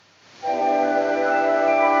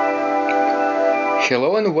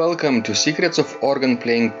Hello and welcome to Secrets of Organ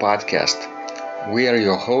Playing podcast. We are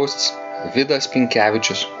your hosts, Vidas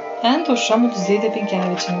Pinkevičius and Aušra Mudzytė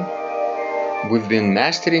Pinkevičienė. We've been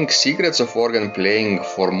mastering secrets of organ playing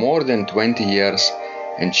for more than 20 years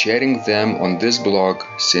and sharing them on this blog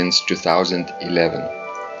since 2011.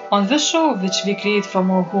 On this show, which we create from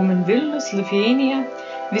our home in Vilnius, Lithuania,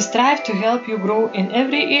 we strive to help you grow in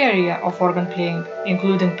every area of organ playing,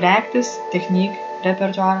 including practice, technique,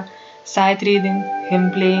 repertoire, sight reading, hymn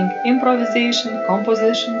playing, improvisation,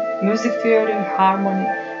 composition, music theory, harmony,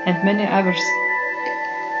 and many others.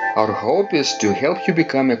 Our hope is to help you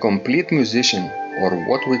become a complete musician, or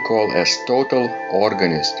what we call as total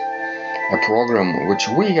organist, a program which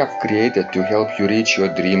we have created to help you reach your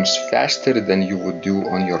dreams faster than you would do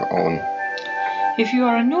on your own. If you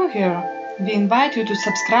are new here, we invite you to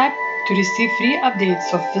subscribe to receive free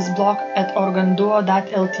updates of this blog at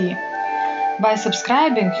organduo.lt. By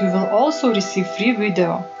subscribing, you will also receive free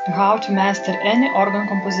video how to master any organ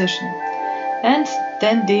composition and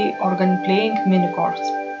 10-day organ playing mini course.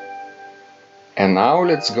 And now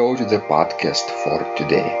let's go to the podcast for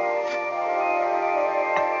today.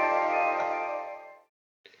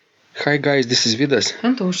 Hi guys, this is Vidas.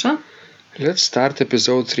 And Aušra. Let's start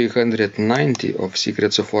episode 390 of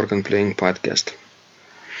Secrets of Organ Playing podcast.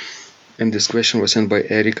 And this question was sent by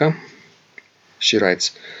Erika. She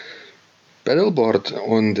writes, pedalboard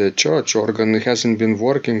on the church organ hasn't been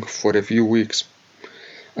working for a few weeks.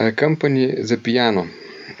 I accompany the piano.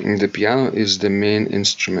 The piano is the main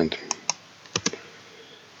instrument.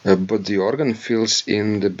 But the organ fills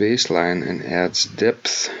in the bass line and adds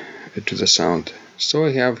depth to the sound. So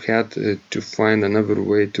I have had to find another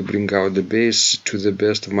way to bring out the bass to the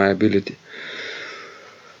best of my ability.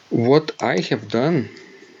 What I have done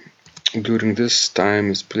during this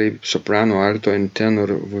time is play soprano, alto and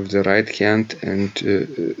tenor with the right hand and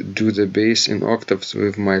do the bass in octaves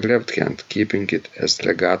with my left hand, keeping it as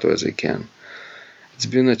legato as I can. It's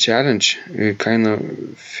been a challenge, kind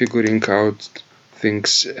of figuring out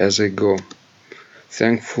things as I go.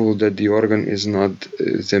 Thankful that the organ is not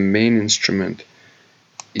the main instrument.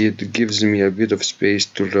 It gives me a bit of space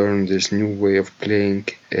to learn this new way of playing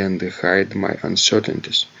and hide my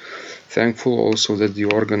uncertainties. Thankful also that the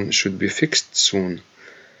organ should be fixed soon,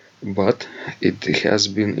 but it has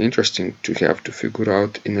been interesting to have to figure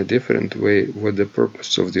out in a different way what the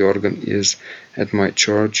purpose of the organ is at my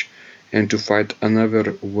church and to find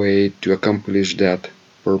another way to accomplish that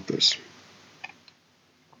purpose.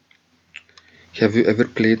 Have you ever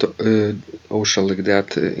played Aušra like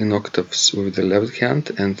that in octaves with the left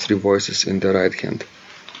hand and three voices in the right hand?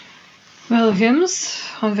 Well, hymns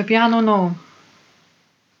on the piano, no.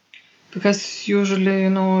 Because usually,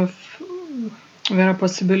 if there are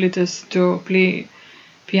possibilities to play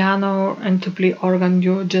piano and to play organ,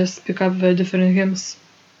 you just pick up the different hymns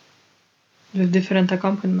with different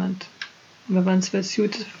accompaniment, the ones that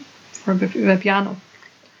suit for the piano.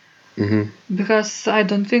 Mm-hmm. Because I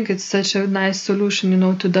don't think it's such a nice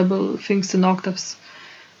solution, to double things in octaves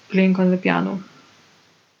playing on the piano.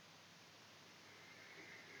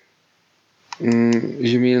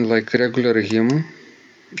 You mean like regular hymn?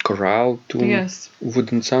 Chorale tune? Yes.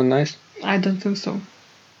 Wouldn't sound nice? I don't think so.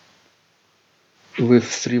 With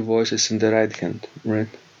three voices in the right hand, right?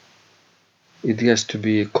 It has to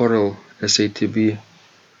be choral SATB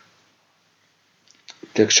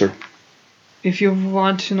texture. If you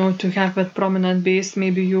want, to have that prominent bass,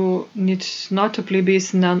 maybe you need not to play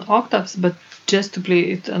bass in an octaves, but just to play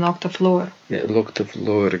it an octave lower. Yeah, an octave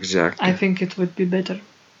lower, exactly. I think it would be better.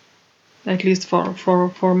 At least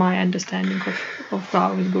for my understanding of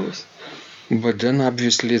how it goes. But then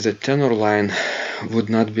obviously the tenor line would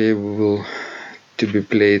not be able to be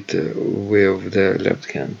played with the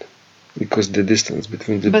left hand because the distance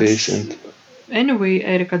between the bass and... Anyway,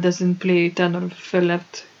 Erika doesn't play tenor with the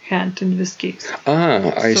left hand in this case.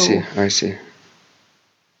 I see.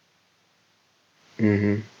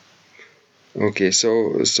 Mm-hmm. Okay,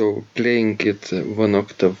 so playing it one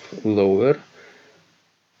octave lower.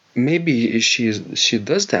 Maybe she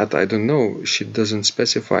does that, I don't know, she doesn't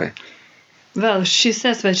specify. Well, she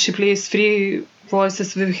says that she plays three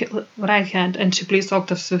voices with right hand and she plays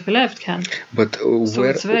octaves with the left hand. But so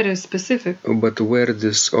it's very specific. But where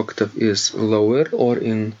this octave is, lower or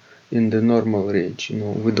in the normal range,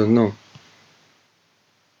 we don't know.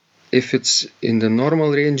 If it's in the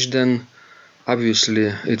normal range, then obviously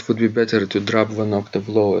it would be better to drop one octave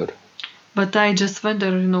lower. But I just wonder,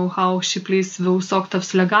 how she plays those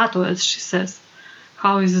octaves legato, as she says.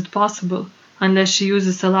 How is it possible? Unless she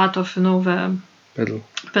uses a lot of, the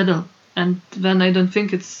pedal. And then I don't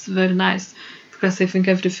think it's very nice. Because I think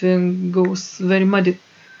everything goes very muddy.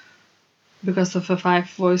 because of a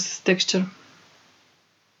 5-voice texture.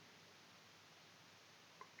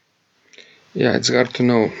 Yeah, it's hard to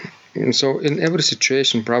know. So in every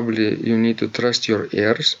situation, probably you need to trust your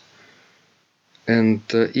ears and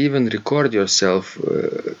even record yourself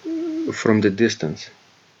from the distance,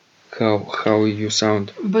 how you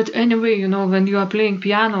sound. But anyway, when you are playing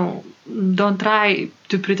piano, don't try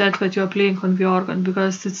to pretend that you are playing on the organ,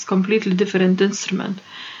 because it's completely different instrument,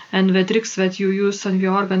 and the tricks that you use on the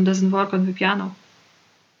organ doesn't work on the piano.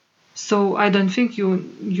 So I don't think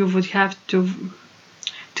you would have to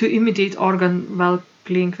imitate organ while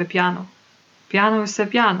playing the piano. Piano is a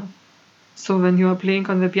piano. So when you are playing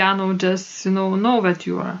on the piano, just know that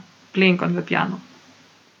you are playing on the piano.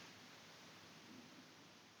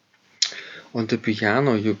 On the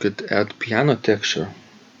piano, you could add piano texture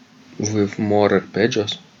with more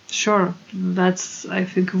arpeggios. Sure, that's, I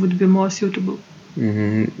think, would be more suitable.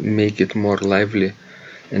 Make it more lively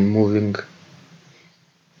and moving,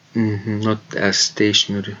 not as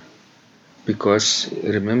stationary. Because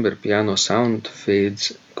remember, piano sound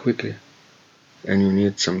fades quickly, and you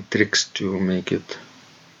need some tricks to make it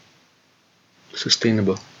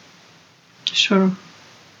sustainable. Sure.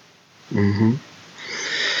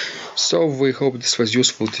 So we hope this was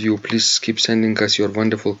useful to you. Please keep sending us your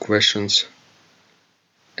wonderful questions.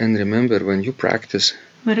 And remember, when you practice,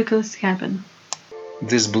 miracles happen.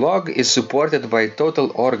 This blog is supported by Total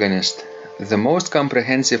Organist, the most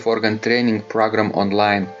comprehensive organ training program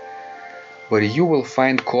online, where you will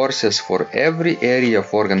find courses for every area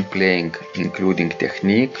of organ playing, including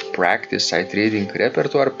technique, practice, sight reading,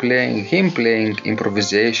 repertoire playing, hymn playing,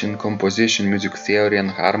 improvisation, composition, music theory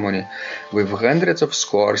and harmony, with hundreds of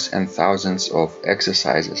scores and thousands of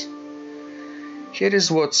exercises. Here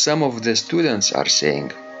is what some of the students are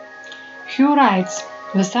saying. Hugh writes,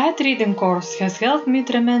 "The sight reading course has helped me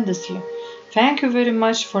tremendously. Thank you very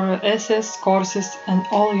much for your essays, courses, and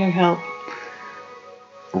all your help."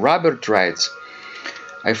 Robert writes,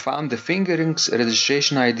 "I found the fingerings,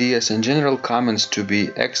 registration ideas, and general comments to be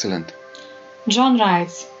excellent." John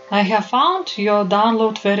writes, "I have found your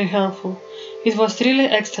download very helpful. It was really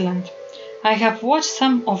excellent. I have watched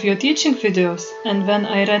some of your teaching videos, and when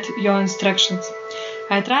I read your instructions,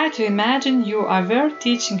 I tried to imagine you are there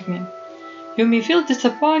teaching me. You may feel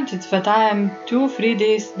disappointed that I am 2-3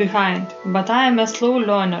 days behind, but I am a slow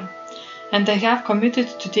learner, and I have committed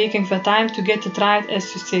to taking the time to get it right, as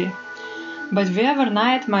you say. But the other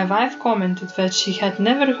night my wife commented that she had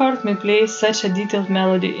never heard me play such a detailed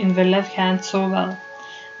melody in the left hand so well.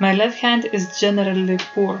 My left hand is generally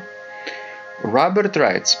poor." Robert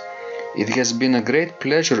writes, "It has been a great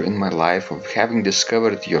pleasure in my life of having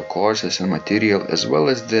discovered your courses and material, as well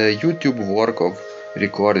as the YouTube work of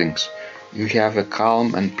recordings. You have a calm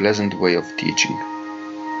and pleasant way of teaching."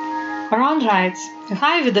 Ron writes,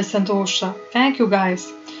 "Hi Vidas and Ausra, thank you guys.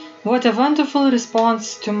 What a wonderful response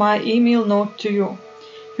to my email note to you.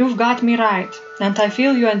 You've got me right, and I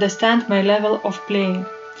feel you understand my level of playing.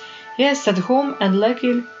 Yes, at home, and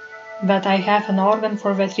lucky that I have an organ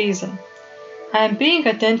for that reason. I am paying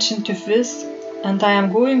attention to this, and I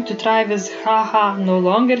am going to try this haha no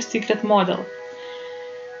longer secret model.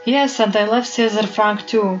 Yes, and I love Cesar Frank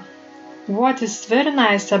too. What is very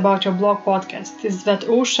nice about your blog podcast is that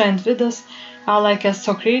Ausra and Vidas are like a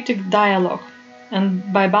Socratic dialogue,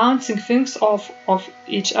 and by bouncing things off of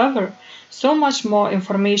each other, so much more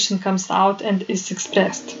information comes out and is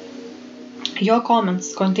expressed. Your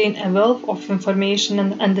comments contain a wealth of information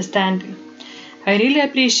and understanding. I really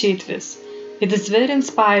appreciate this. It is very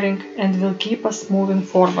inspiring and will keep us moving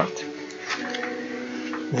forward."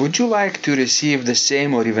 Would you like to receive the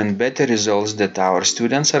same or even better results that our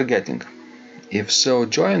students are getting? If so,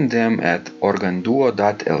 join them at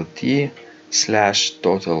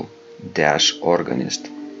organduo.lt/total-organist.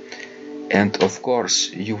 And of course,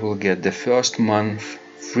 you will get the first month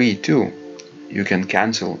free too. You can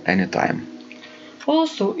cancel anytime.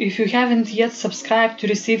 Also, if you haven't yet subscribed to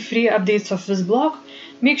receive free updates of this blog,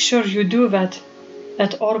 make sure you do that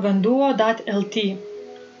at organduo.lt.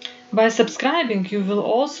 By subscribing, you will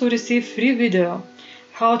also receive free video,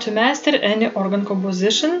 how to master any organ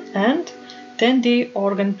composition, and 10-day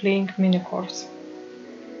organ playing mini course.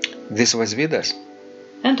 This was Vidas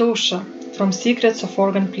and Ausra from Secrets of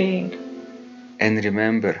Organ Playing. And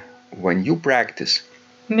remember, when you practice,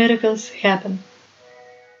 miracles happen.